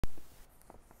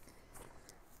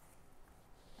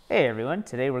Hey everyone,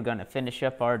 today we're going to finish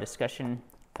up our discussion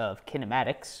of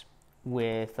kinematics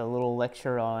with a little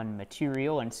lecture on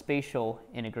material and spatial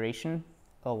integration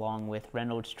along with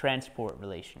Reynolds transport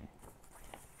relation.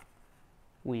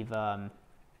 We've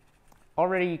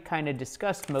already kind of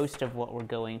discussed most of what we're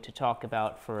going to talk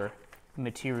about for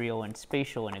material and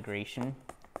spatial integration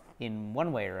in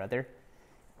one way or other,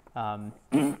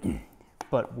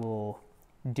 but we'll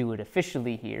do it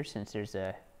officially here since there's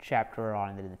a chapter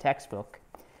on it in the textbook.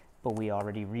 But we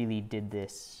already really did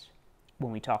this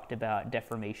when we talked about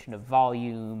deformation of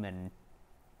volume and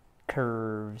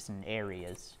curves and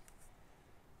areas.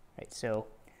 Right, so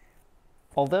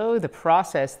although the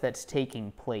process that's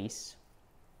taking place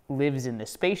lives in the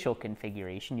spatial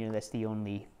configuration, that's the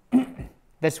only,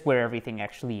 that's where everything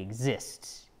actually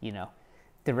exists,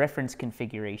 The reference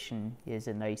configuration is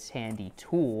a nice handy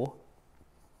tool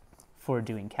for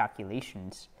doing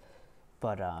calculations,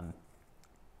 but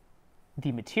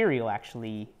the material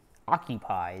actually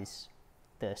occupies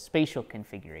the spatial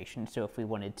configuration. So if we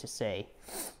wanted to, say,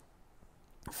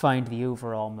 find the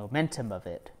overall momentum of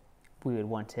it, we would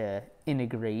want to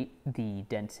integrate the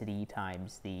density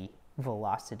times the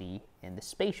velocity in the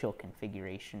spatial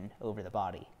configuration over the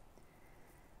body,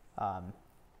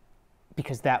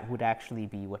 because that would actually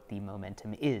be what the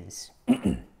momentum is.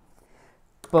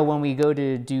 But when we go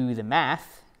to do the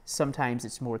math, sometimes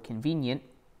it's more convenient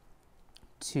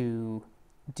to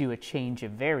do a change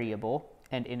of variable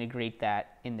and integrate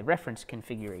that in the reference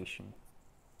configuration,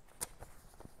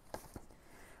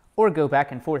 or go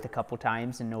back and forth a couple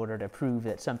times in order to prove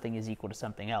that something is equal to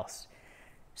something else.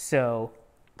 So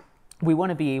we want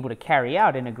to be able to carry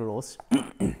out integrals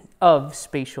of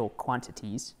spatial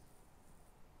quantities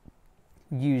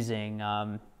using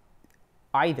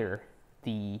either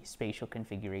the spatial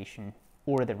configuration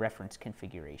or the reference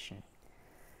configuration.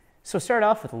 So start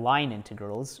off with line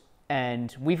integrals,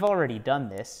 and we've already done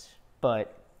this,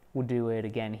 but we'll do it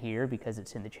again here because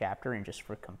it's in the chapter and just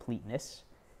for completeness.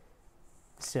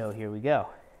 So here we go.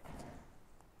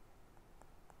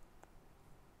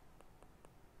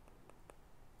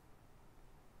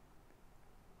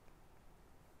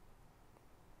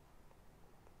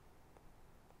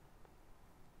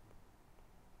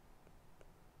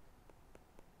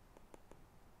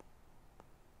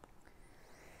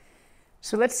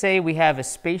 So let's say we have a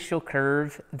spatial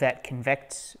curve that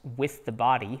convects with the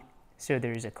body. So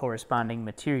there's a corresponding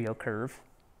material curve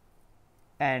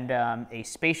and a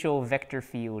spatial vector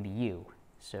field U.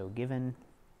 So given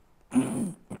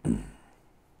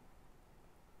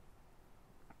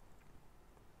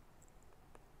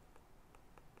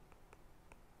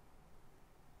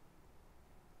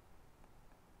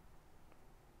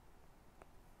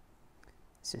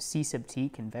so C sub t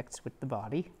convects with the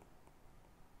body.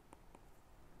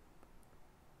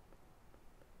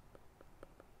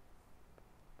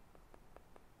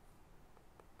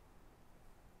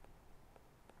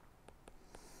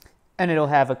 And it'll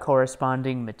have a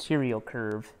corresponding material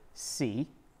curve, C.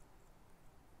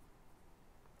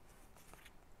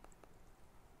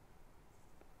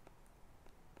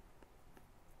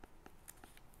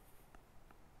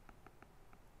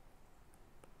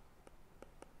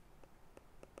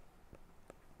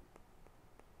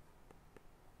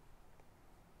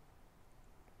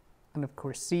 And of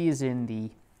course, C is in the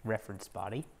reference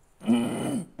body.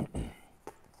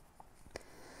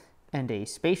 And a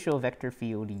spatial vector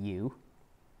field U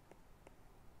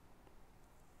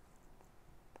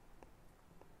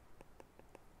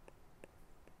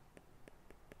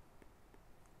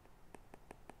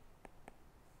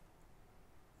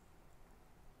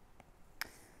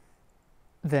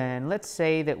then let's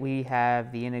say that we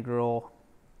have the integral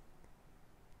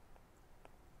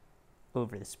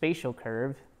over the spatial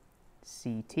curve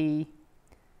CT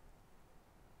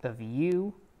of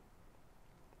U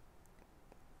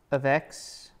of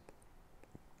x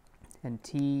and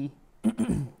t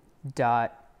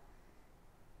dot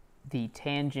the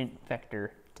tangent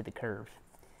vector to the curve.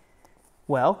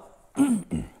 Well,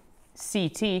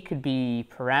 CT could be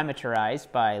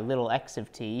parameterized by little x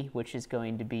of t, which is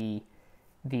going to be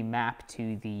the map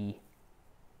to the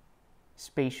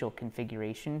spatial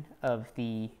configuration of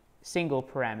the single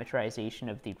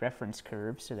parameterization of the reference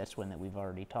curve. So that's one that we've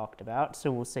already talked about. So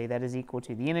we'll say that is equal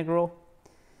to the integral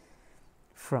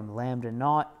from lambda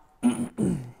naught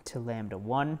to lambda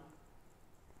 1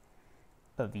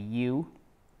 of U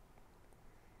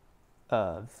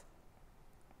of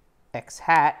x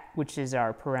hat, which is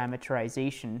our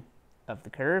parameterization of the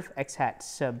curve, x hat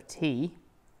sub t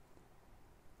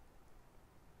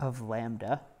of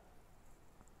lambda,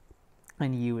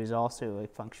 and U is also a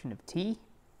function of t.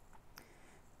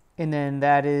 And then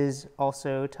that is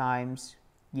also times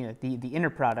the inner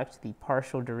product, the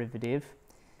partial derivative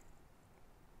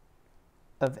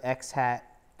of x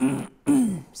hat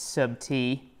sub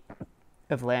t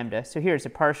of lambda. So here's a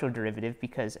partial derivative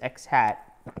because x hat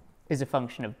is a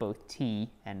function of both t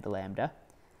and lambda.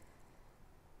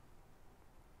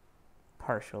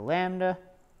 Partial lambda.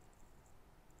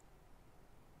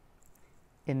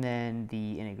 And then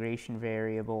the integration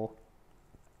variable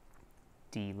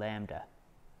d lambda.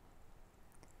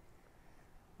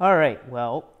 All right,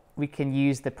 well, we can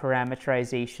use the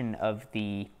parameterization of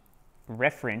the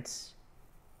reference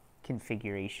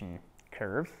configuration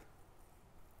curve.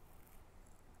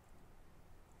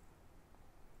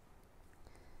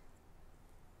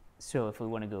 So if we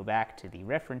want to go back to the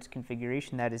reference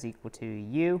configuration, that is equal to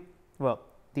u. Well,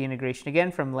 the integration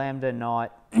again from lambda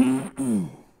naught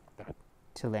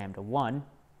to lambda 1.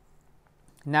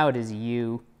 Now it is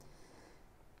u.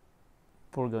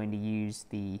 We're going to use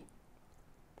the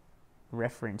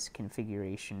reference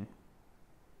configuration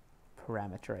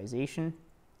parameterization,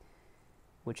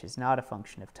 which is not a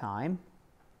function of time,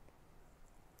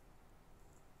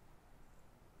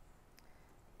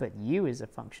 but u is a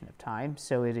function of time,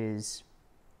 so it is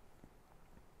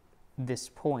this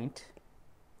point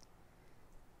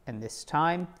and this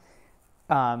time.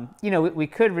 We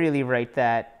could really write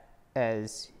that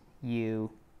as u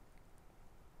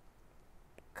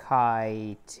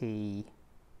chi t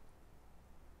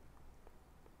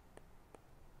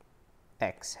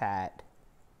x hat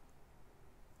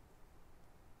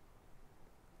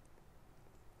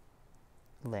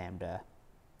lambda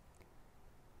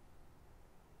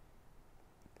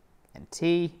and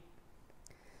t.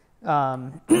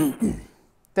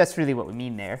 That's really what we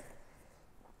mean there.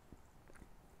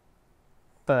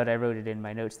 But I wrote it in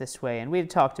my notes this way, and we had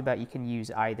talked about you can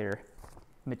use either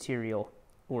material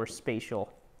or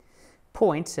spatial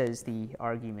points as the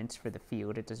arguments for the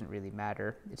field. It doesn't really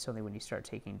matter. It's only when you start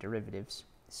taking derivatives.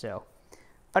 So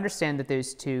understand that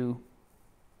those two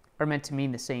are meant to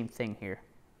mean the same thing here.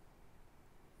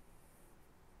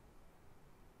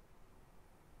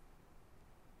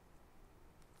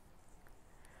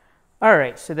 All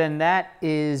right, so then that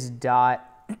is dot.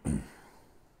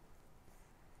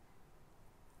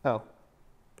 Oh,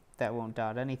 that won't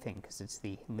dot anything because it's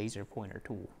the laser pointer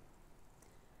tool.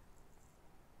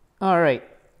 All right,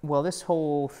 well, this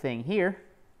whole thing here,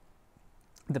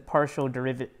 this partial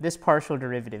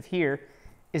derivative here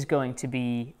is going to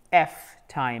be f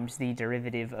times the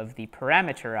derivative of the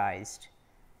parameterized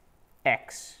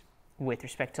x with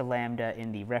respect to lambda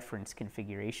in the reference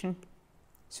configuration.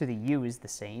 So the u is the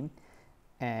same,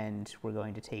 and we're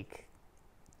going to take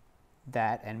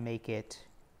that and make it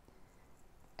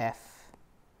f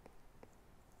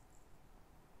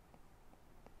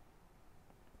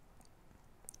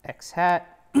x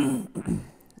hat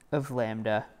of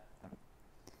lambda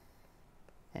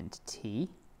and t,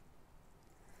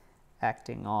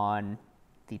 acting on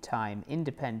the time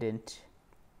independent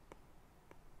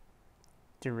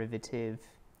derivative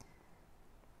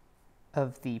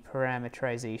of the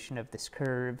parameterization of this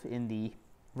curve in the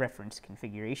reference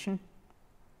configuration.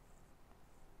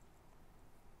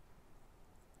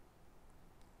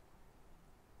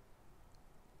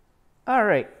 All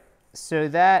right, so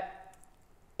that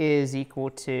is equal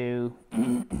to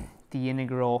the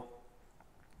integral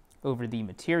over the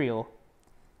material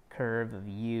curve of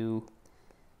u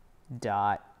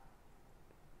dot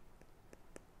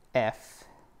f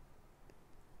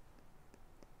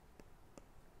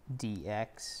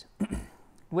dx,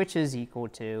 which is equal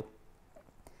to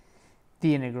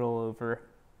the integral over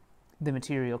the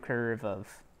material curve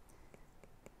of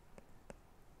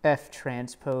f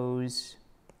transpose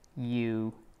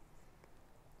u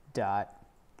dot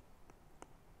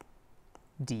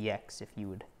dx, if you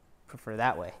would prefer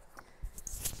that way.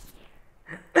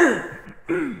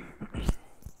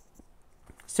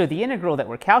 So the integral that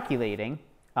we're calculating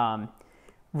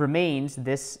remains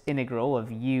this integral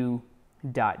of u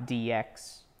dot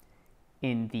dx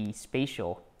in the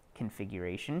spatial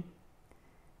configuration.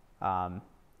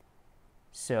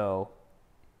 So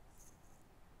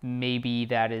maybe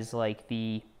that is like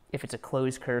the, if it's a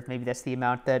closed curve, maybe that's the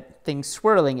amount that thing's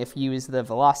swirling if u is the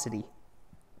velocity.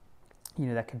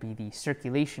 That could be the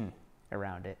circulation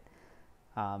around it.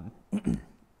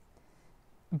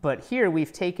 But here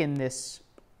we've taken this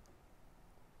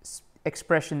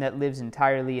expression that lives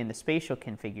entirely in the spatial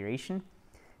configuration,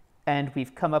 and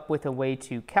we've come up with a way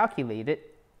to calculate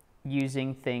it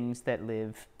using things that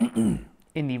live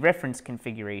in the reference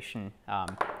configuration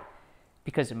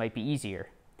because it might be easier.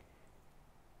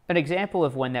 An example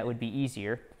of when that would be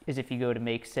easier is if you go to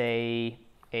make, say,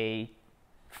 a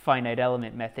finite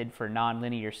element method for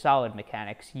nonlinear solid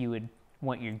mechanics. You would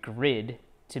want your grid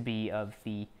to be of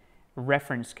the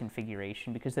reference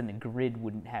configuration, because then the grid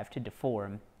wouldn't have to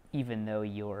deform, even though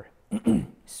your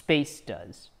space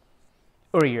does,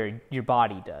 or your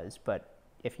body does. But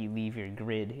if you leave your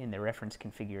grid in the reference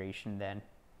configuration, then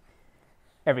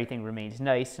everything remains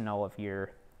nice and all of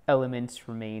your elements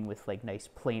remain with like nice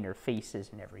planar faces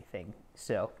and everything.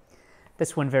 So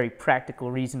that's one very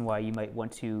practical reason why you might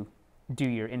want to do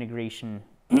your integration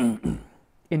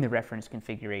in the reference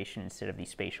configuration instead of the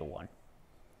spatial one.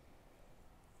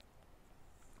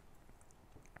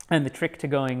 And the trick to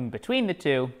going between the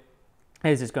two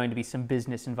is there's going to be some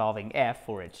business involving f,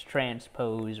 or its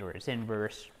transpose, or its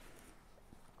inverse,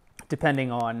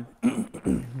 depending on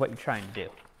what you're trying to do.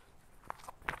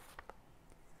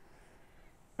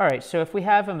 All right, so if we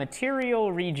have a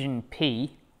material region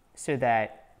P, so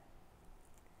that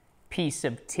P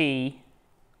sub t,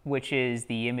 which is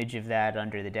the image of that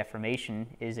under the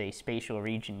deformation, is a spatial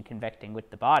region convecting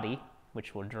with the body,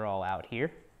 which we'll draw out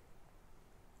here.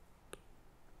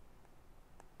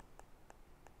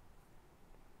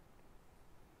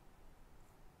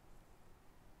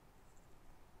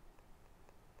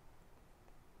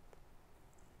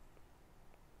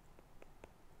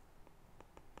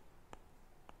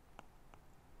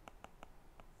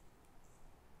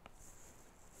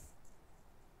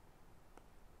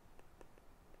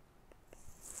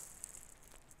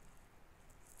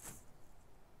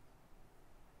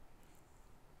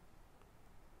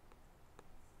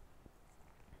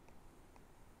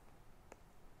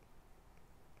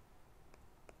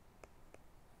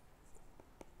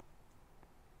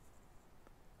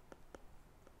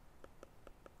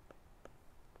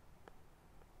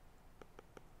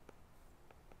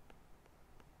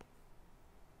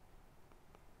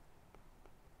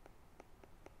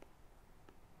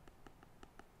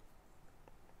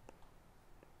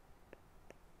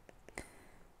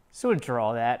 So we'll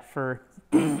draw that for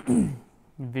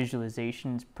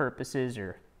visualization's purposes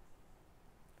or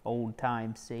old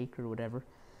time's sake or whatever.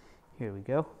 Here we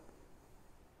go.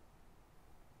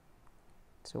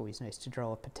 It's always nice to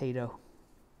draw a potato.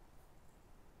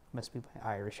 Must be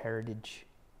my Irish heritage.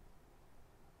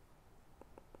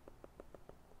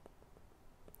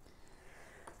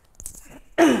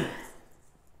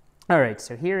 All right,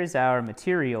 so here is our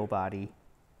material body,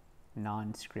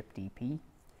 non-script dp.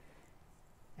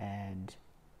 And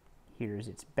here's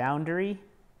its boundary,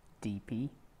 dp.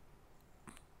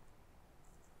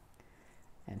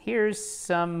 And here's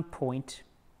some point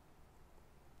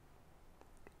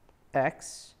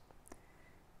x,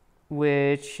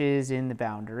 which is in the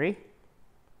boundary.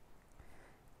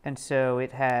 And so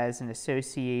it has an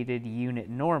associated unit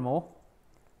normal,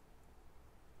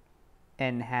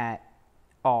 n hat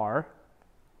r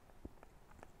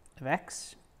of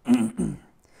x.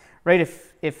 Right,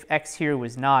 if x here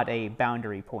was not a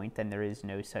boundary point, then there is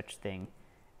no such thing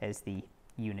as the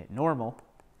unit normal,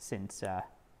 since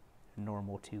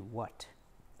normal to what?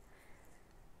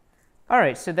 All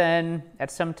right, so then at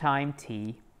some time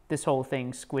t, this whole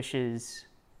thing squishes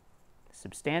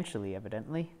substantially,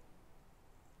 evidently.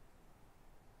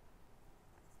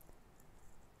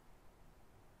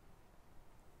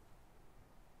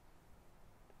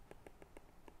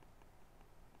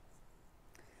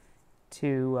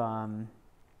 To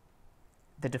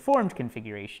the deformed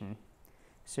configuration.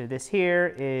 So this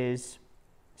here is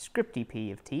script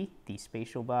dp of t, the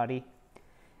spatial body.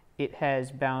 It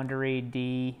has boundary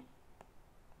d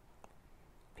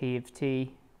p of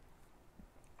t.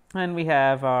 And we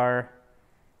have our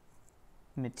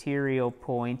material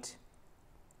point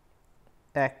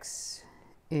x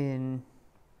in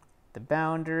the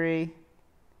boundary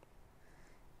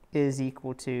is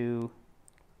equal to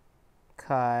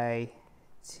chi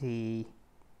t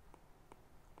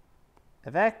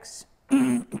of x.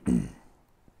 And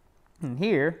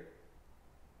here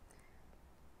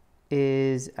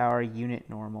is our unit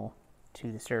normal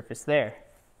to the surface there.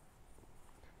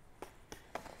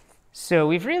 So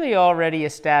we've really already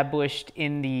established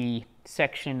in the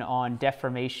section on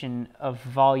deformation of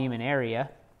volume and area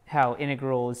how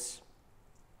integrals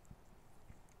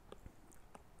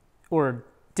or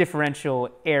differential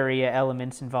area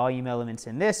elements and volume elements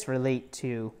in this relate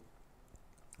to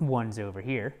ones over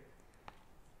here.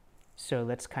 So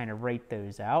let's kind of write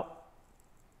those out.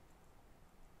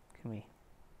 Can we?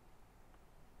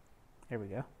 There we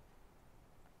go.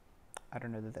 I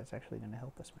don't know that that's actually going to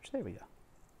help us much. There we go.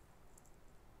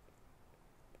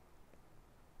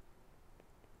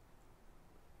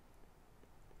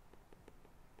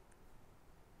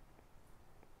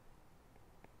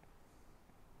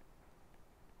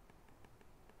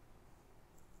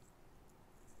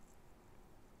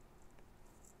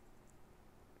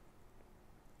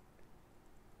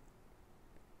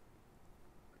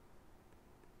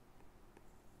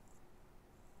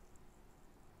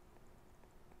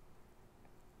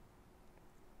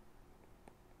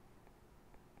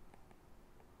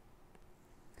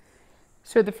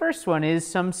 So the first one is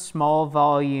some small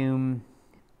volume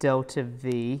delta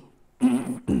V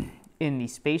in the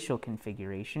spatial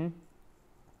configuration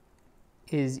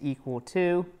is equal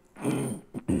to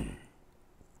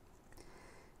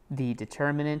the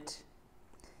determinant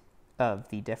of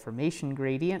the deformation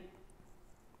gradient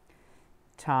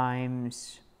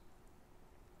times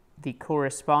the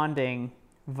corresponding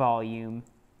volume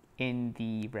in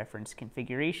the reference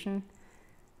configuration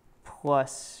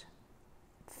plus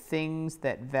things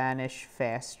that vanish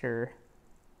faster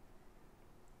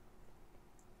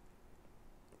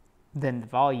than the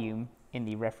volume in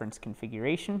the reference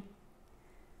configuration.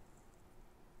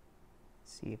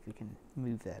 See if we can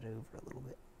move that over a little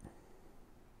bit.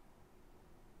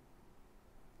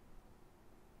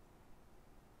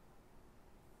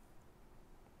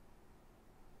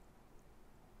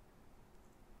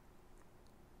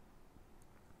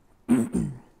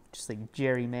 Just like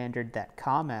gerrymandered that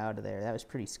comma out of there. That was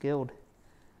pretty skilled.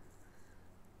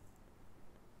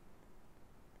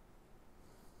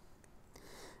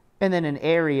 And then an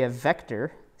area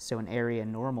vector, so an area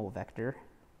normal vector,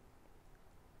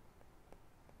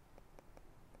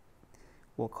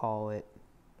 we'll call it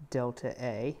delta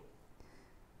A.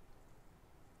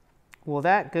 Well,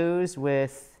 that goes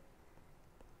with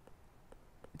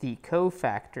the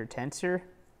cofactor tensor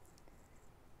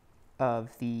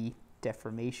of the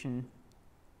deformation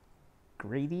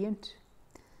gradient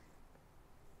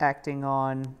acting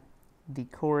on the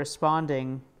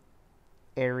corresponding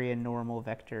area normal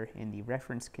vector in the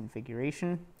reference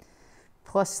configuration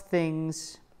plus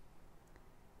things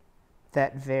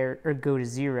that go to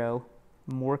 0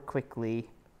 more quickly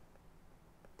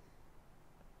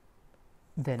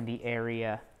than the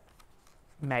area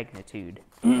magnitude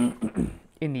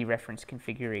in the reference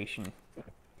configuration.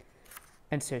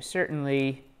 And so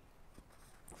certainly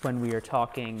when we are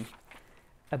talking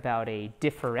about a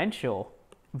differential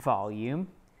volume,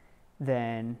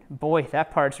 then boy,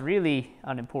 that part's really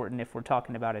unimportant. If we're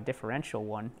talking about a differential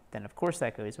one, then of course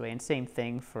that goes away. And same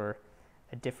thing for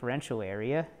a differential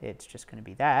area. It's just going to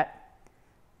be that,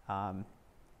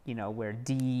 you know, where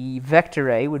d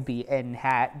vector A would be n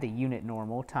hat, the unit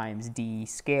normal, times d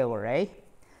scalar A.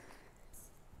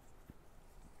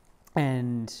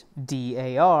 And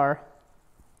dAr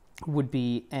would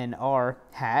be nr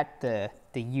hat, the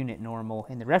unit normal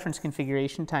in the reference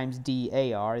configuration, times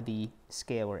dAr, the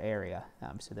scalar area.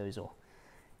 So those will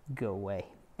go away.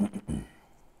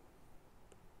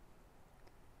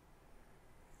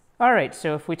 All right,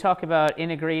 so if we talk about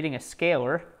integrating a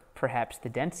scalar, perhaps the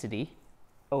density,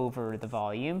 over the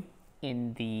volume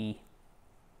in the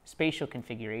spatial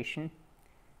configuration,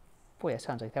 boy, that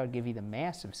sounds like that would give you the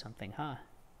mass of something, huh?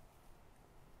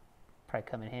 Probably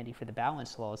come in handy for the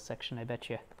balance laws section, I bet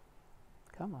you.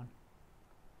 Come on.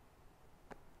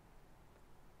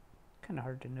 Kind of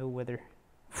hard to know whether...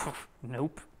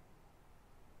 Nope.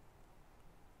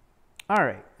 All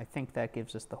right, I think that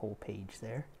gives us the whole page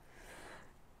there.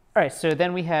 All right, so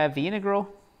then we have the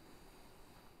integral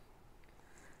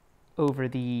over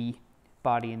the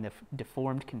body in the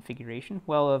deformed configuration.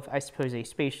 Well, of, I suppose, a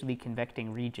spatially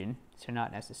convecting region, so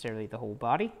not necessarily the whole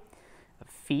body, of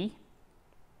phi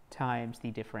times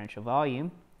the differential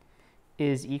volume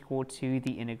is equal to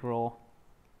the integral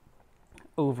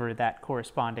over that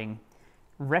corresponding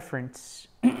reference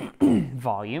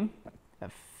volume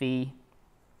of phi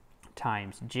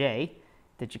times j,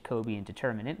 the Jacobian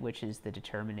determinant, which is the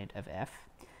determinant of f,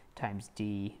 times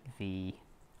dvr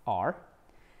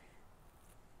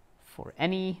for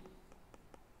any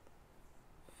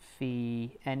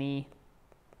phi, any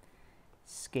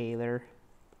scalar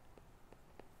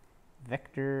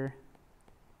vector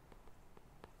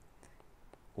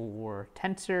or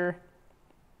tensor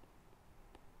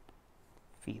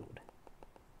field.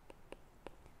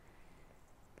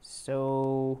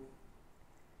 So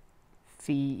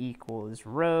phi equals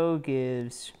rho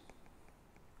gives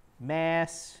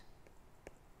mass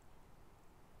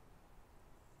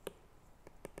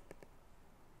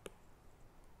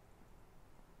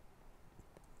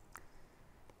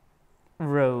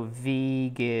rho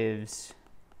v gives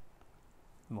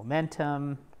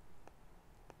momentum.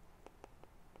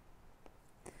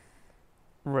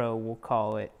 Rho, we'll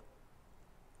call it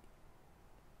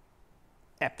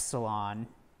epsilon,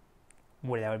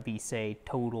 where that would be, say,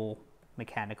 total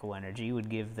mechanical energy, would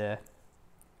give the,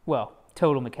 well,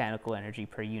 total mechanical energy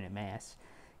per unit mass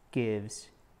gives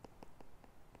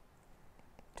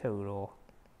total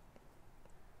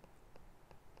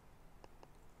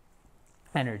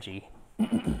energy,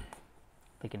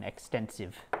 like an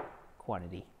extensive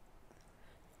quantity.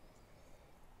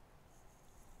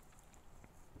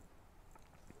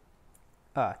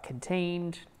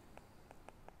 Contained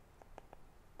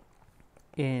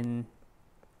in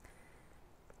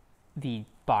the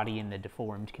body in the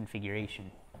deformed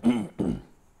configuration.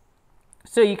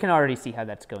 So you can already see how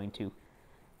that's going to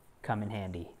come in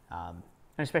handy, and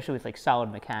especially with like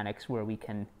solid mechanics, where we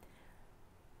can,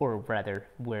 or rather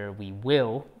where we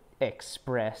will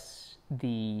express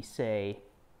the, say,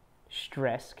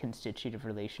 stress constitutive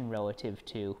relation relative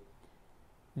to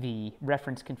the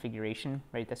reference configuration,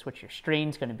 right? That's what your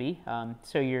strain's going to be.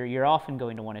 So you're often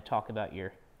going to want to talk about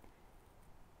your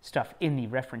stuff in the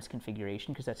reference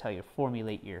configuration, because that's how you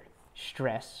formulate your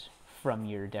stress from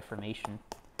your deformation.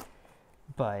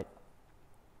 But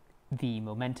the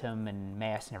momentum and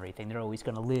mass and everything, they're always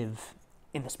going to live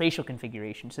in the spatial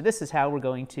configuration. So this is how we're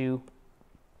going to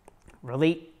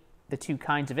relate the two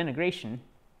kinds of integration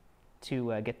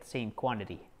to get the same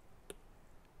quantity.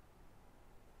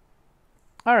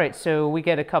 All right, so we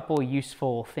get a couple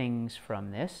useful things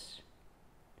from this.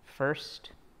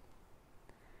 First,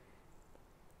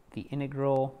 the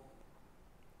integral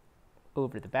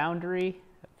over the boundary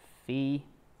of phi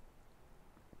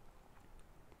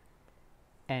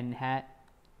n hat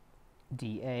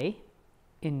dA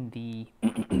in the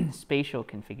spatial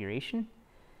configuration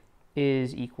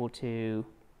is equal to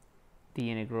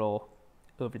the integral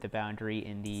over the boundary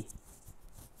in the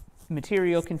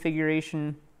material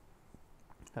configuration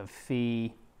of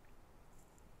phi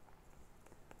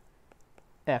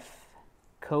f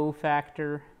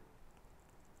cofactor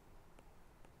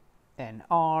and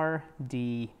r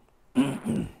d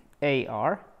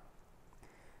ar,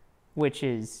 which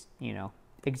is, you know,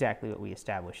 exactly what we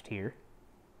established here,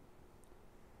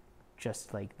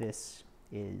 just like this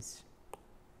is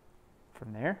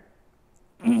from there.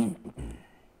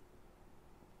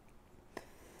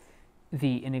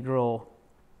 The integral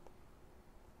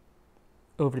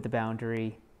over the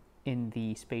boundary in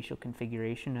the spatial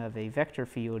configuration of a vector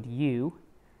field u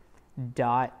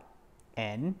dot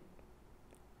n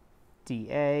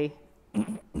dA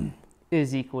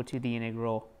is equal to the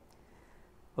integral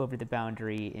over the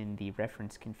boundary in the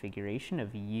reference configuration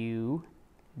of u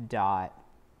dot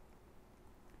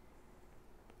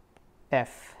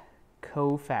f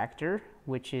cofactor,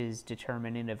 which is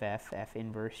determinant of f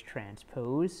inverse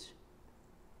transpose,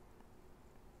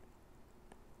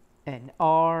 and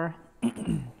r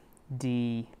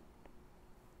d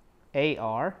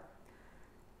ar,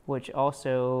 which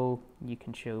also you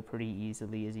can show pretty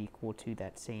easily is equal to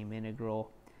that same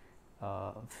integral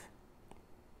of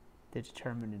the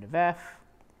determinant of f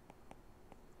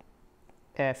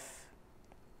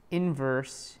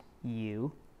inverse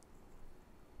u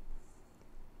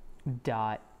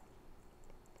dot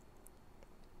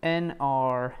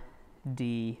nr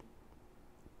d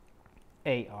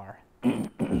ar.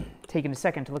 Taking a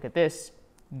second to look at this,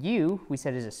 u, we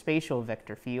said, is a spatial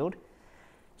vector field.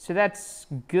 So that's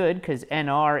good, because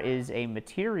nr is a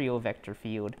material vector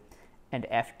field, and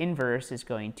f inverse is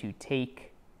going to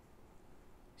take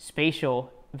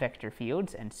spatial vector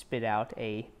fields and spit out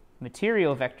a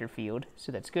material vector field.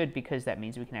 So that's good, because that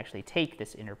means we can actually take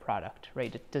this inner product,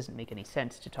 right? It doesn't make any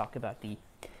sense to talk about the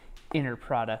inner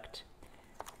product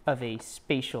of a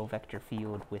spatial vector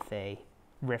field with a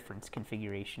reference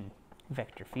configuration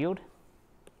vector field.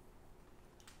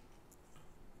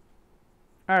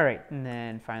 All right, and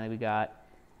then finally we got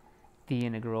the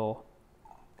integral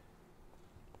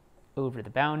over the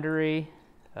boundary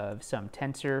of some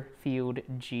tensor field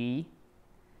G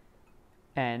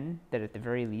n that at the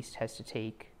very least has to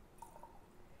take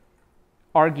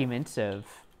arguments of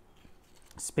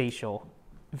spatial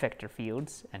vector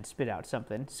fields and spit out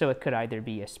something. So it could either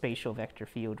be a spatial vector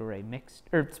field or a mixed,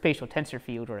 or spatial tensor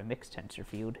field or a mixed tensor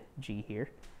field, G here.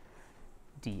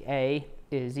 dA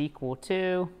is equal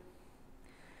to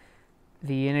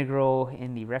the integral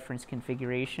in the reference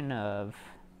configuration of,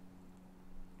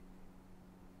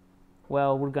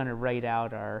 well, we're going to write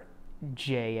out our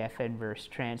J F inverse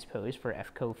transpose for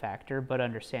F cofactor, but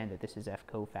understand that this is F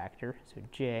cofactor. So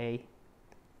J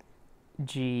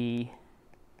G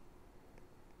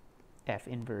F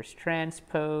inverse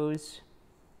transpose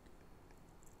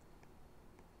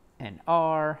and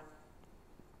R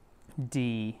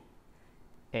D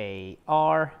A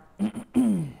R.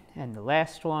 And the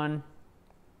last one,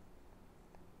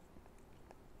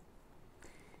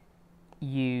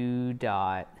 U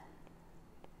dot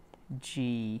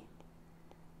G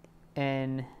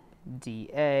N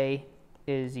dA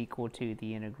is equal to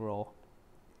the integral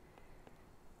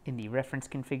in the reference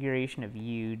configuration of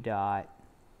U dot,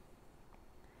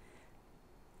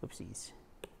 whoopsies.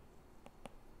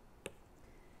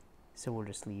 So we'll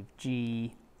just leave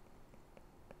G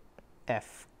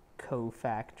F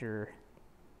cofactor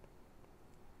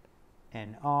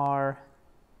and R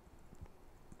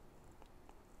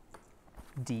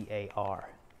dAr.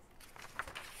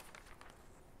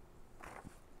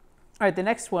 All right, the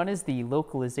next one is the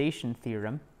localization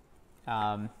theorem.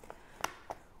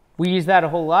 We use that a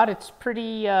whole lot. It's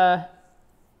pretty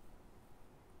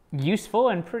useful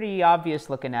and pretty obvious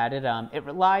looking at it. It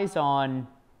relies on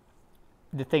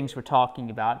the things we're talking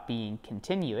about being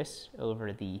continuous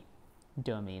over the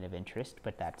domain of interest,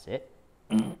 but that's it.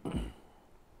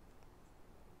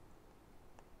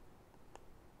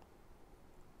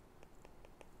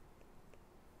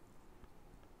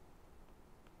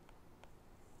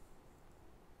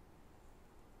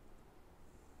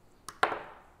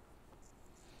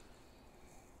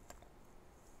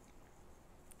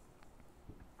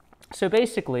 So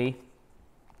basically,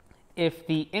 if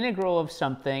the integral of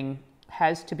something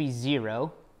has to be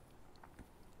 0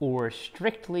 or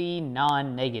strictly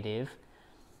non-negative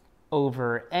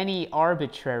over any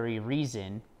arbitrary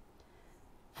reason,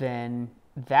 then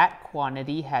that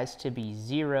quantity has to be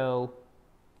 0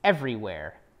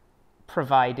 everywhere,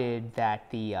 provided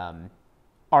that the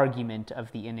argument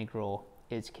of the integral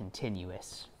is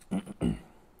continuous. And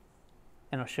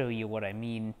I'll show you what I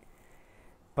mean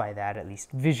by that, at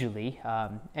least visually.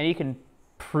 And you can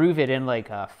prove it in like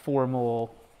a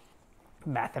formal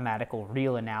mathematical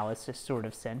real analysis sort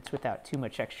of sense without too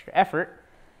much extra effort.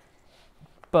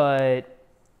 But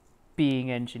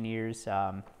being engineers,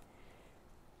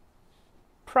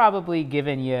 probably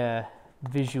giving you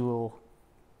visual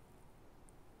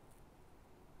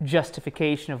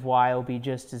justification of why it'll be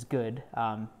just as good,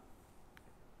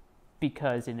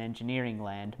 because in engineering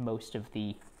land, most of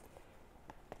the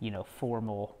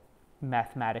formal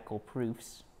mathematical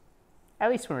proofs, at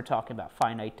least when we're talking about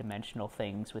finite dimensional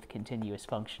things with continuous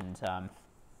functions,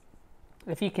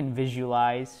 if you can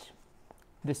visualize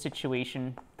the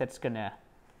situation, that's going to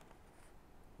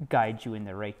guide you in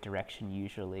the right direction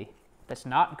usually. That's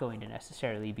not going to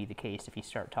necessarily be the case if you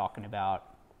start talking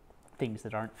about things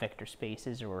that aren't vector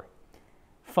spaces or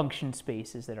function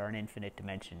spaces that are in infinite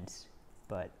dimensions,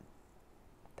 but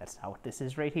that's not what this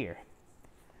is right here.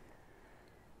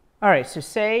 All right, so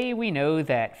say we know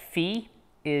that phi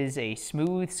is a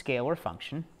smooth scalar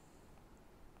function.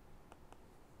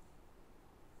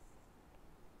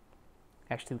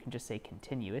 Actually, we can just say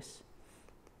continuous.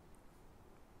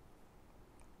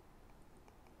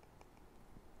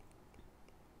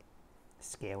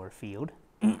 Scalar field.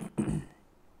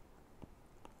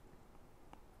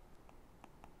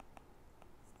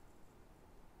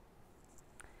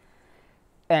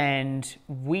 And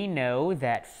we know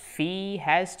that phi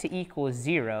has to equal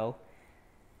 0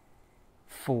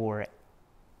 for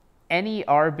any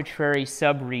arbitrary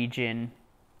subregion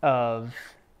of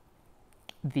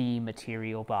the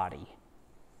material body,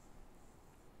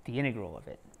 the integral of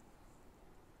it.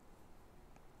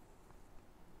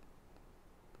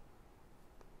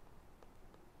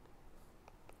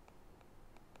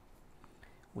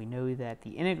 We know that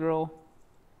the integral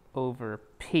over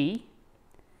p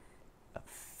of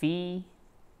phi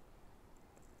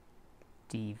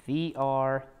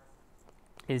dVr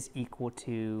is equal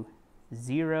to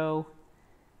 0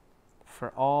 for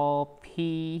all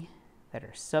p that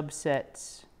are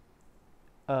subsets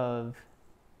of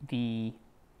the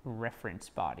reference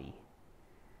body.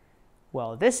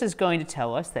 Well, this is going to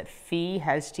tell us that phi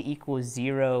has to equal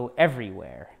 0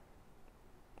 everywhere.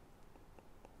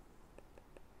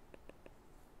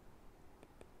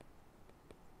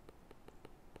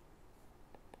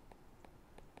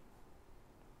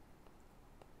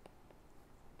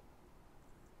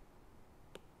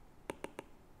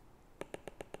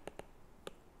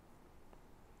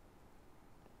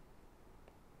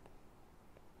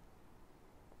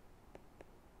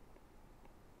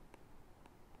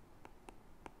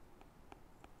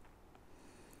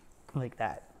 Like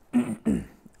that.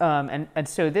 And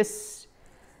so this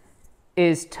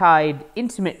is tied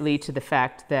intimately to the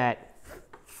fact that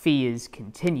phi is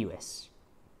continuous.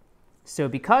 So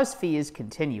because phi is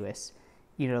continuous,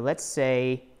 let's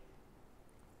say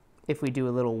if we do a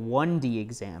little 1D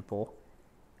example,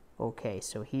 okay,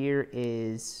 so here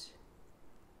is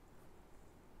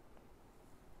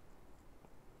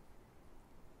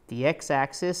the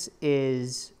x-axis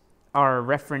is our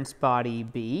reference body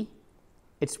B.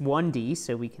 It's 1D,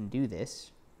 so we can do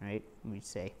this, right? We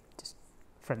say just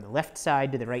from the left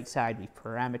side to the right side, we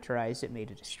parameterized it, made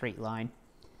it a straight line.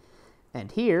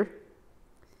 And here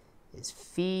is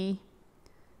phi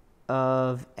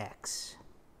of x.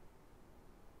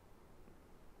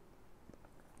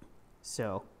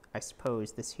 So I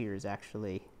suppose this here is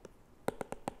actually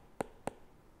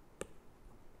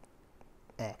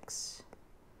x.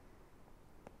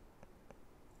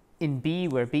 In B,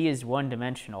 where B is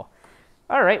one-dimensional.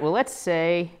 All right, well, let's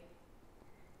say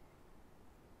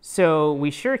So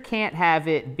we sure can't have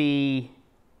it be,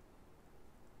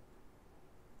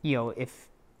 you know, if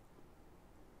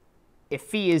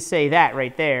phi is, say, that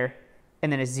right there,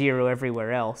 and then a 0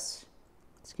 everywhere else.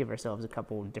 Let's give ourselves a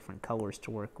couple of different colors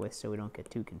to work with so we don't get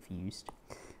too confused.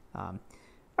 All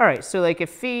right, so like if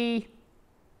phi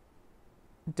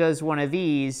does one of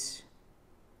these,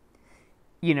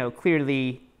 you know,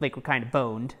 clearly like we're kind of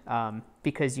boned,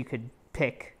 because you could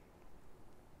pick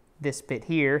this bit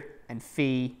here and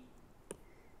phi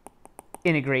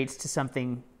integrates to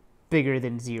something bigger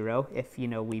than 0 if, you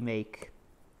know, we make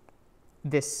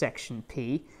this section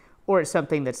p, or it's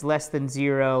something that's less than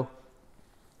 0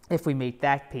 if we make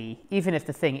that p, even if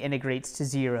the thing integrates to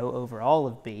 0 over all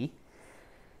of b.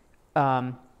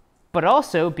 But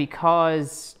also,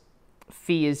 because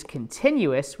phi is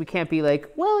continuous, we can't be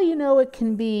like, well, you know, it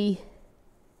can be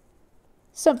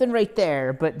something right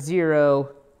there, but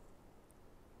 0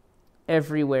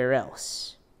 everywhere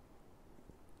else.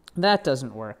 That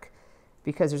doesn't work,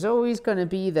 because there's always going to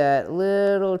be that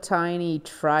little tiny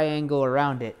triangle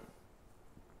around it.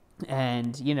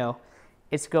 And, you know,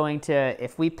 it's going to,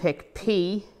 if we pick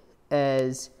p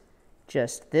as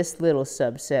just this little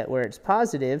subset where it's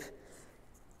positive,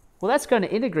 well, that's going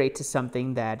to integrate to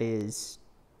something that is,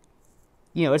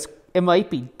 you know, it might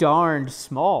be darned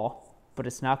small, but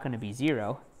it's not going to be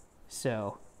 0.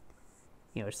 So,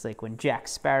 you know, it's like when Jack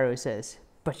Sparrow says,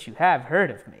 "But you have heard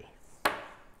of me."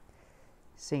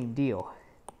 Same deal.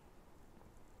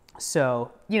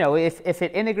 So, you know, if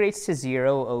it integrates to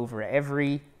 0 over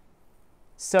every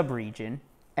subregion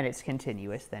and it's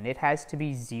continuous, then it has to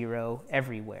be 0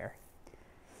 everywhere.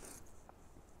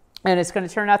 And it's going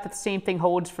to turn out that the same thing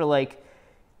holds for, like,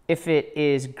 if it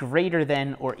is greater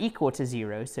than or equal to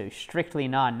 0, so strictly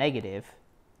non-negative,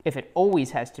 if it always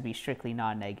has to be strictly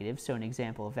non-negative, so an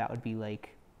example of that would be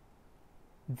like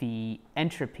the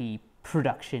entropy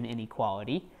production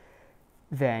inequality,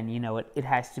 then, you know, it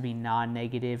has to be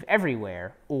non-negative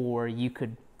everywhere. Or you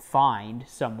could find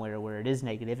somewhere where it is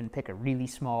negative and pick a really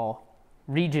small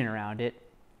region around it,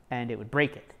 and it would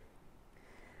break it.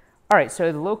 All right,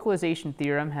 so the localization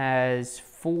theorem has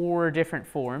 4 different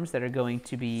forms that are going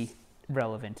to be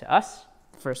relevant to us.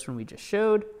 The first one we just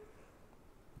showed,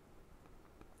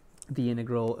 the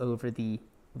integral over the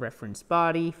reference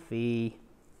body, phi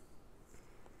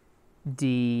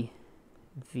d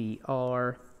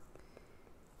vr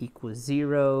equals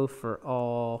 0 for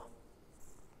all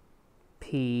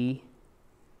p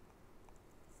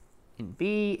in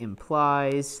B,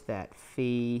 implies that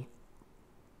phi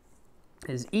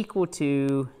is equal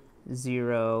to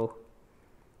 0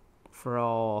 for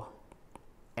all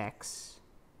x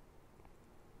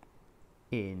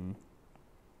in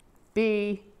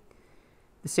B.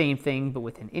 The same thing, but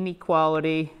with an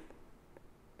inequality.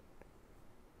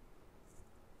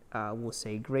 We'll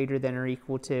say greater than or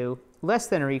equal to. Less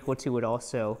than or equal to would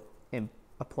also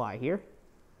apply here.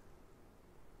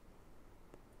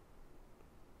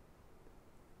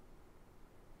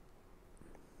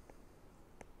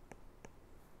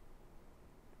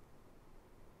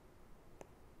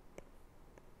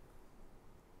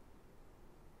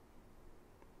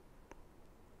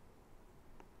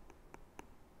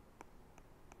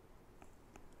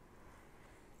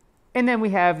 And then we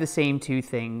have the same 2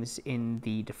 things in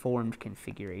the deformed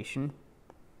configuration.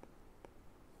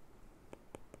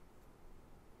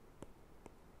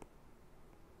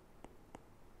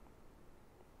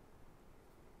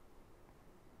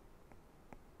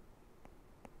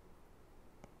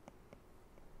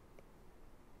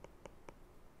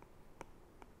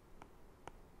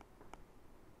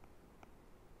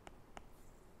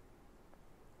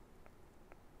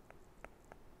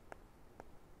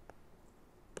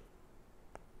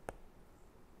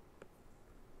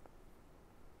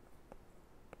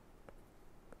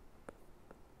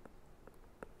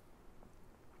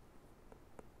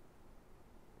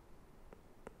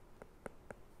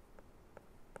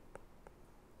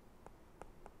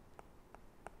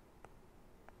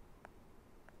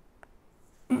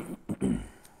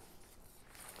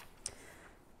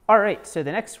 All right, so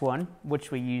the next one,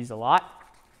 which we use a lot,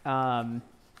 and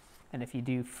if you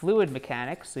do fluid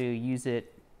mechanics, so you use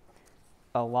it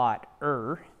a lot,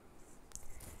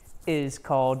 is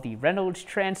called the Reynolds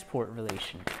transport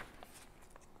relation.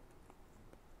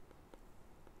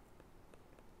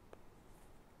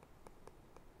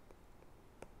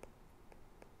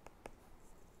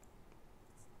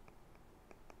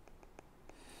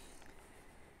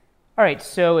 All right,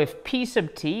 so if P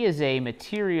sub t is a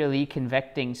materially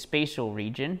convecting spatial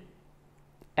region,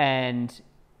 and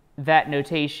that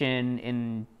notation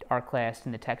in our class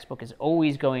in the textbook is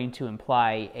always going to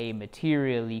imply a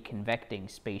materially convecting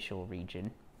spatial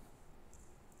region,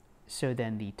 So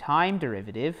then the time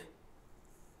derivative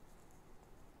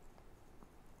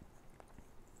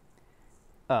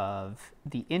of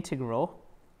the integral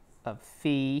of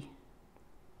phi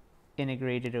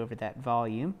integrated over that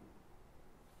volume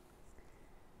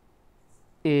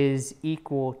is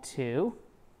equal to,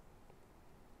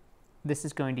 this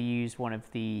is going to use one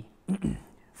of the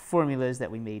formulas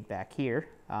that we made back here.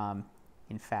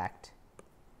 In fact,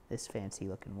 this fancy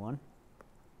looking one.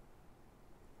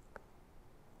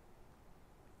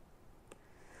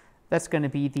 That's going to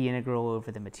be the integral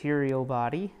over the material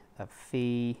body of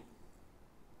phi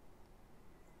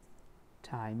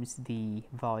times the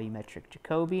volumetric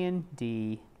Jacobian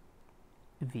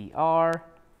dVr,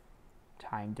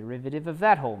 time derivative of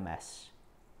that whole mess.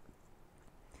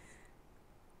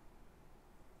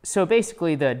 So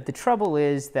basically the trouble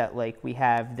is that like we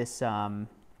have this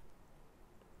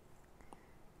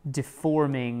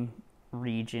deforming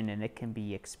region, and it can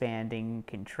be expanding,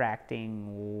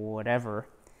 contracting, whatever.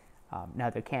 Now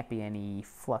there can't be any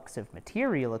flux of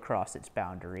material across its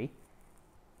boundary,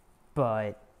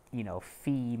 but you know,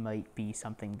 phi might be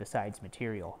something besides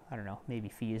material. I don't know, maybe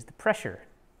phi is the pressure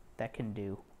that can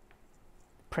do.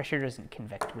 Pressure doesn't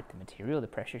convect with the material, the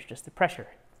pressure is just the pressure.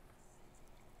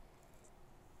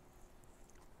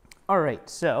 All right,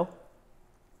 so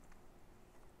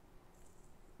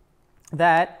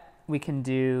that we can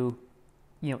do,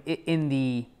 you know, in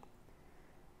the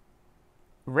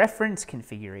reference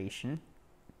configuration.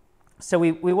 So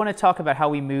we want to talk about how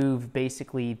we move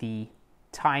basically the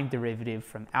time derivative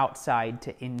from outside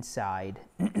to inside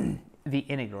the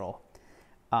integral.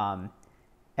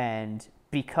 And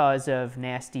because of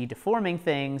nasty deforming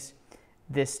things,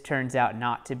 this turns out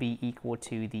not to be equal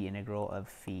to the integral of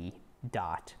phi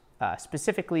dot,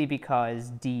 specifically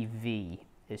because dv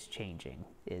is changing,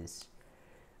 is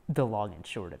the long and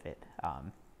short of it.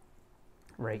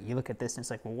 Right, you look at this and it's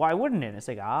like, well, why wouldn't it? And it's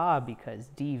like, because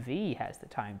dv has the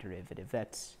time derivative.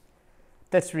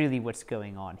 That's really what's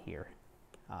going on here.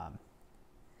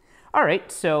 All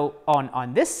right, so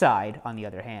on this side, on the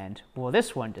other hand, well,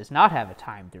 this one does not have a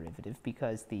time derivative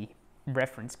because the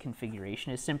reference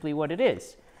configuration is simply what it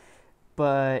is.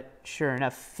 But sure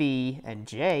enough, phi and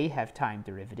j have time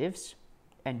derivatives,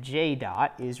 and j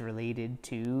dot is related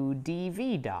to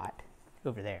dv dot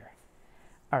over there.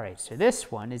 All right, so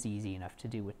this one is easy enough to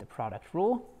do with the product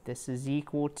rule. This is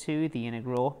equal to the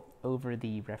integral over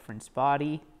the reference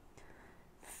body,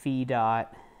 phi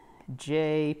dot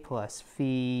j plus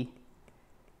phi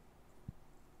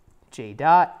j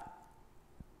dot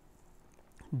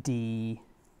dvr.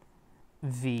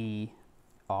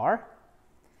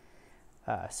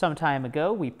 Some time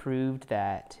ago, we proved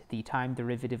that the time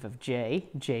derivative of j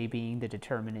being the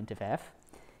determinant of f,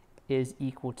 is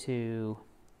equal to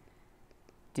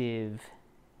div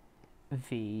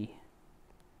v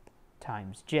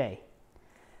times j.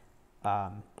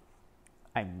 I'm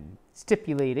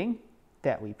stipulating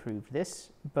that we proved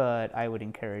this, but I would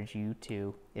encourage you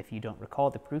to, if you don't recall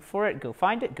the proof for it, go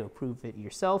find it, go prove it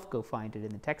yourself, go find it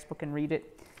in the textbook and read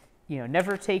it. You know,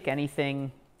 never take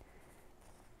anything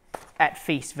at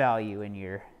face value in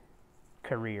your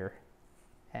career,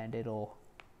 and it'll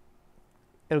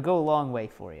go a long way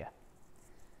for you.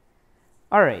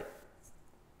 All right.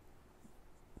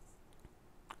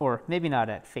 Or maybe not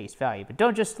at face value, but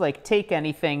don't just like take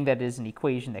anything that is an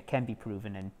equation that can be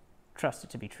proven and trust it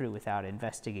to be true without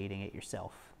investigating it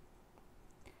yourself.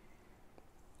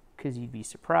 Because you'd be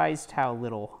surprised how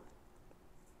little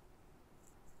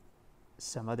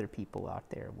some other people out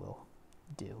there will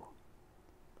do.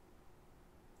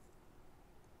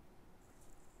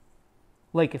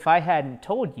 Like if I hadn't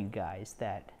told you guys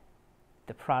that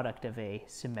the product of a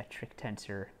symmetric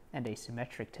tensor and a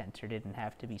symmetric tensor didn't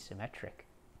have to be symmetric.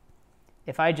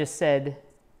 If I just said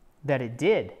that it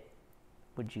did,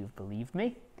 would you have believed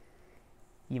me?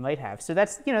 You might have. So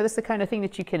that's, you know, that's the kind of thing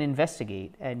that you can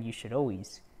investigate, and you should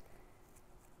always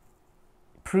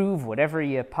prove whatever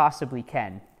you possibly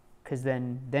can, because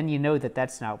then you know that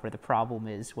that's not where the problem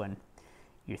is when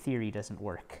your theory doesn't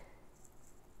work.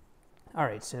 All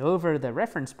right, so over the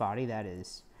reference body, that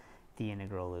is the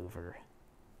integral over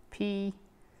p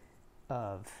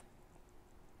of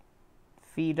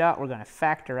phi dot. We're going to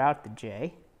factor out the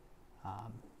j,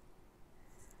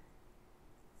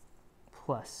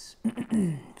 plus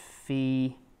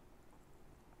phi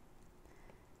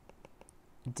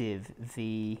div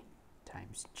v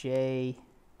times j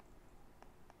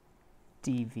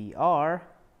dvr.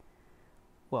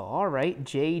 Well, all right,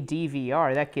 j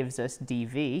dvr, that gives us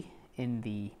dv in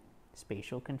the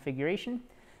spatial configuration.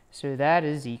 So that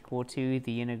is equal to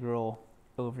the integral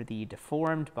over the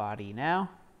deformed body now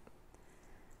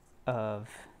of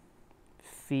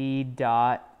phi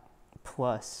dot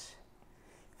plus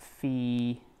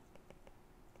phi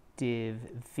div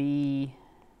v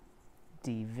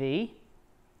dv.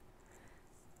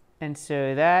 And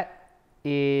so that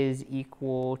is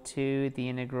equal to the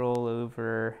integral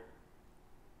over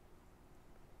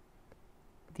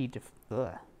the,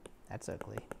 that's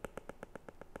ugly.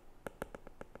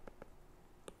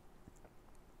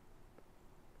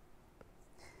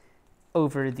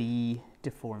 Over the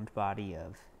deformed body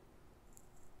of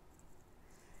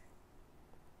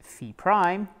phi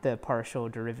prime, the partial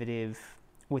derivative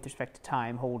with respect to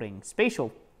time holding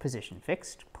spatial position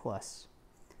fixed, plus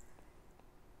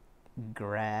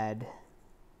grad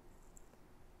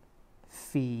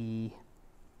phi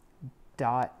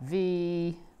dot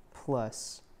v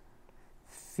plus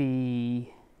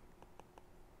phi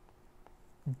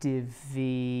div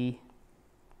v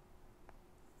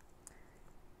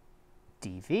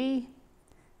dv.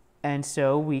 And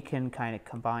so we can kind of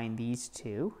combine these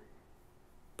two,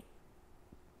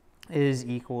 is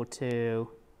equal to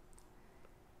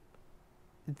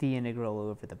the integral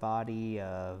over the body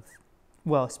of,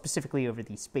 well, specifically over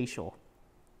the spatial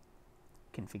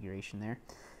configuration there,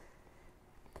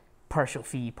 partial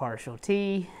phi partial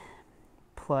t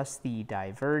plus the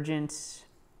divergence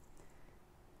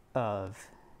of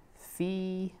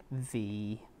phi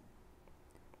v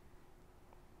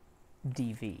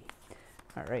dv.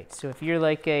 All right, so if you're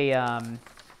like a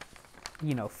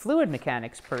fluid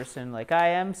mechanics person like I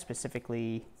am,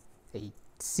 specifically a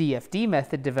CFD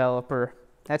method developer,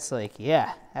 that's like,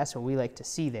 yeah, that's what we like to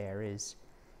see there is,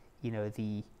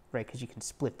 the, right, because you can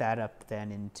split that up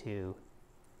then into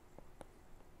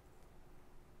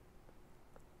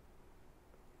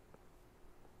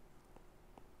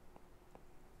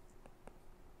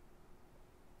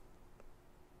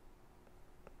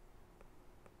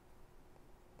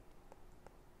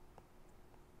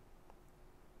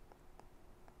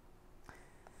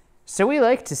so we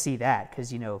like to see that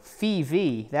because, phi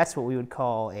v, that's what we would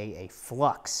call a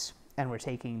flux. And we're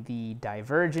taking the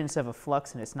divergence of a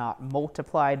flux and it's not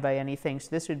multiplied by anything. So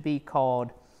this would be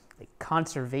called a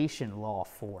conservation law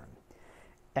form.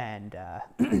 And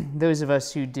those of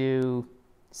us who do,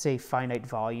 say, finite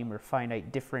volume or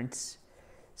finite difference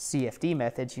CFD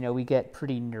methods, we get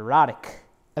pretty neurotic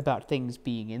about things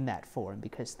being in that form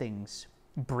because things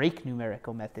break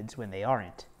numerical methods when they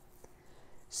aren't.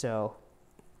 So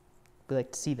we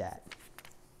like to see that.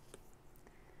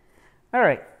 All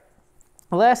right,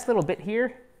 the last little bit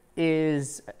here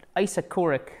is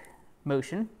isochoric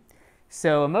motion.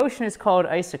 So a motion is called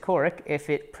isochoric if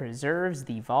it preserves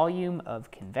the volume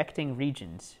of convecting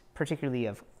regions, particularly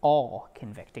of all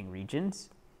convecting regions.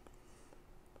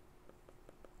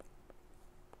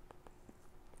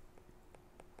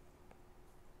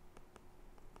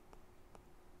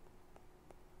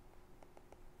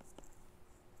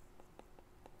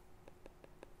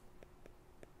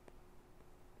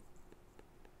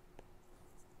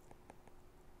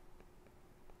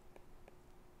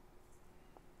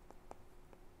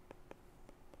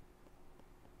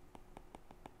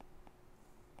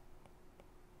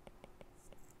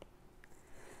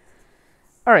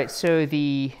 All right, so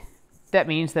that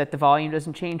means that the volume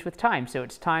doesn't change with time, so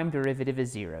its time derivative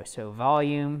is 0. So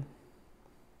volume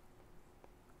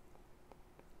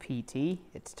pt,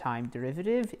 its time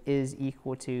derivative, is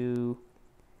equal to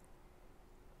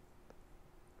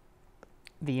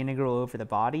the integral over the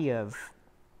body of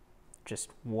just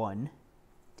 1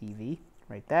 dv,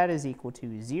 right? That is equal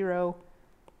to 0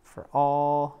 for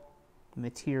all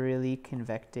materially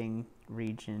convecting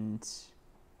regions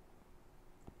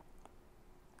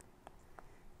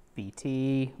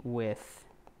bt, with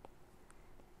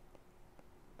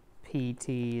pt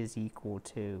is equal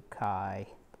to chi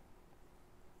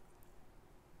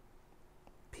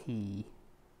p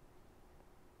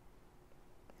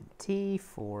and t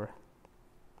for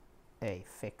a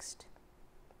fixed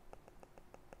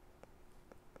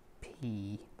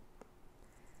p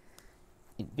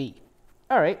in b.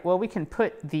 All right, well, we can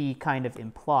put the kind of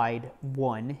implied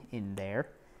 1 in there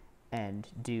and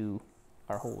do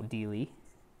our whole dealie.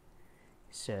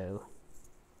 So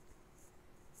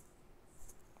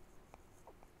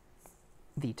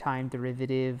the time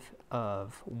derivative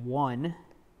of 1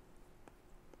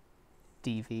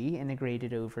 dv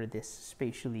integrated over this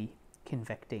spatially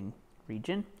convecting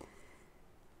region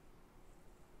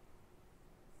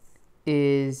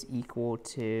is equal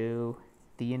to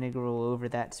the integral over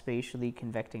that spatially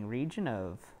convecting region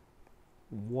of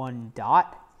 1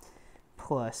 dot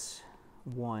plus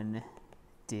 1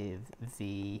 div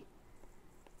v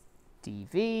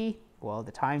dv. Well,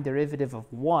 the time derivative of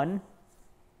 1,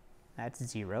 that's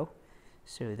 0.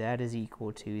 So that is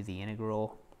equal to the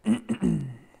integral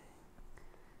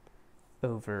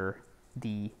over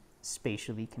the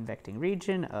spatially convecting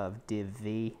region of div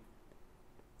v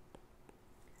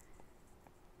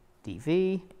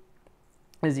dv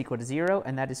is equal to 0,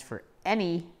 and that is for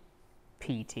any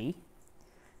pt,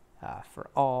 for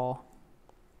all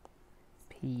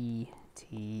pt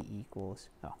equals,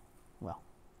 oh, well,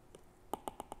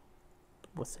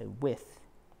 we'll say width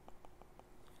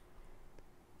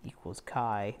equals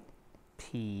chi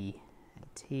p and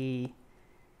t,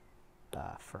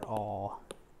 for all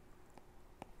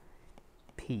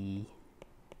p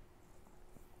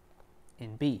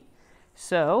in B.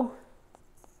 So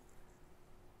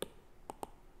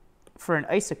for an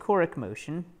isochoric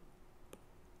motion,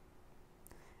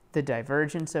 the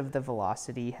divergence of the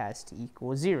velocity has to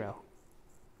equal 0.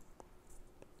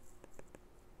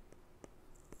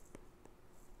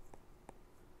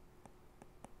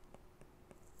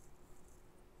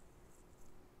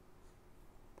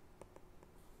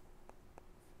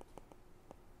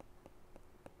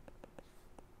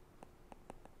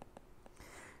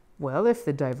 Well, if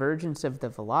the divergence of the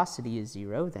velocity is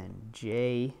 0, then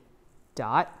j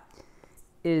dot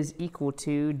is equal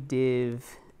to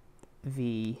div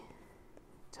v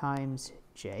times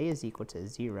j is equal to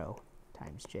 0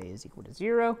 times j is equal to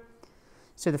 0.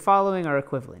 So the following are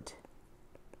equivalent.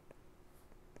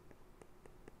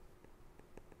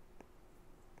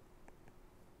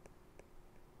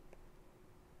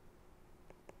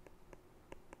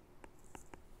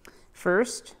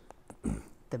 First,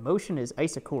 the motion is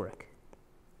isochoric.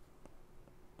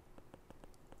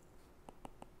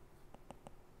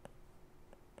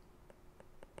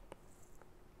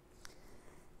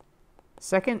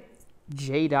 Second,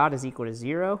 j dot is equal to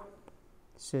 0,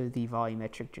 so the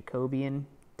volumetric Jacobian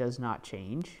does not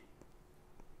change.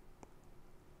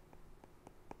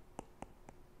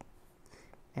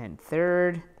 And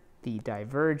third, the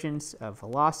divergence of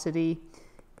velocity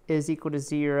is equal to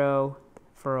 0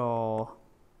 for all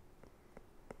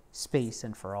space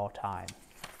and for all time.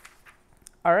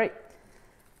 All right,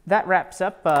 that wraps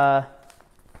up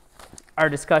our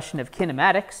discussion of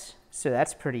kinematics, so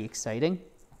that's pretty exciting.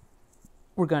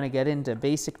 We're going to get into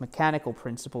basic mechanical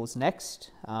principles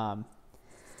next, probably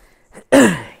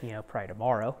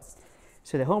tomorrow.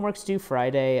 So the homework's due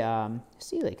Friday. I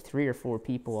see like 3 or 4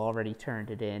 people already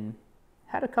turned it in.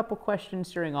 Had a couple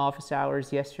questions during office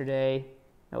hours yesterday,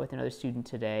 met with another student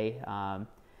today.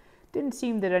 Didn't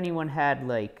seem that anyone had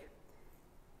like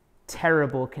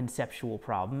terrible conceptual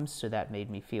problems, so that made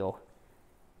me feel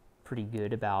pretty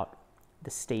good about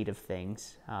the state of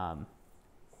things.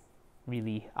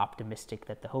 Really optimistic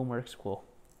that the homeworks will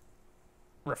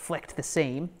reflect the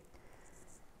same.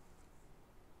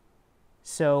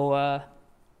 So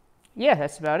yeah,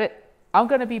 that's about it. I'm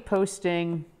going to be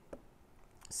posting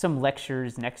some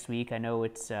lectures next week. I know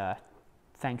it's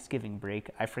Thanksgiving break.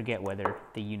 I forget whether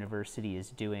the university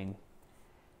is doing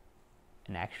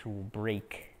an actual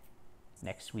break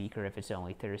next week or if it's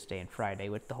only Thursday and Friday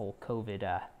with the whole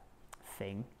COVID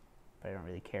thing, but I don't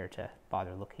really care to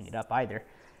bother looking it up either.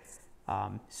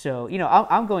 So,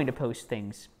 I'm going to post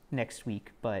things next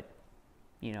week, but,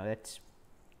 there's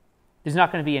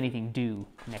not going to be anything due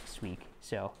next week.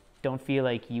 So don't feel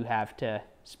like you have to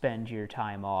spend your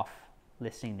time off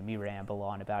listening to me ramble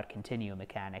on about continuum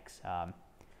mechanics.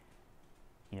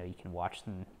 You can watch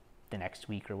them the next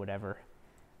week or whatever.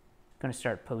 I'm going to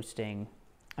start posting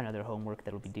another homework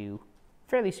that'll be due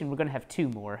fairly soon. We're going to have 2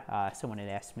 more. Someone had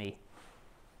asked me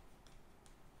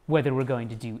whether we're going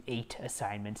to do 8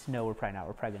 assignments. No, we're probably not.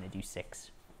 We're probably going to do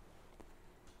 6.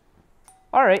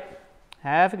 All right.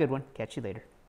 Have a good one. Catch you later.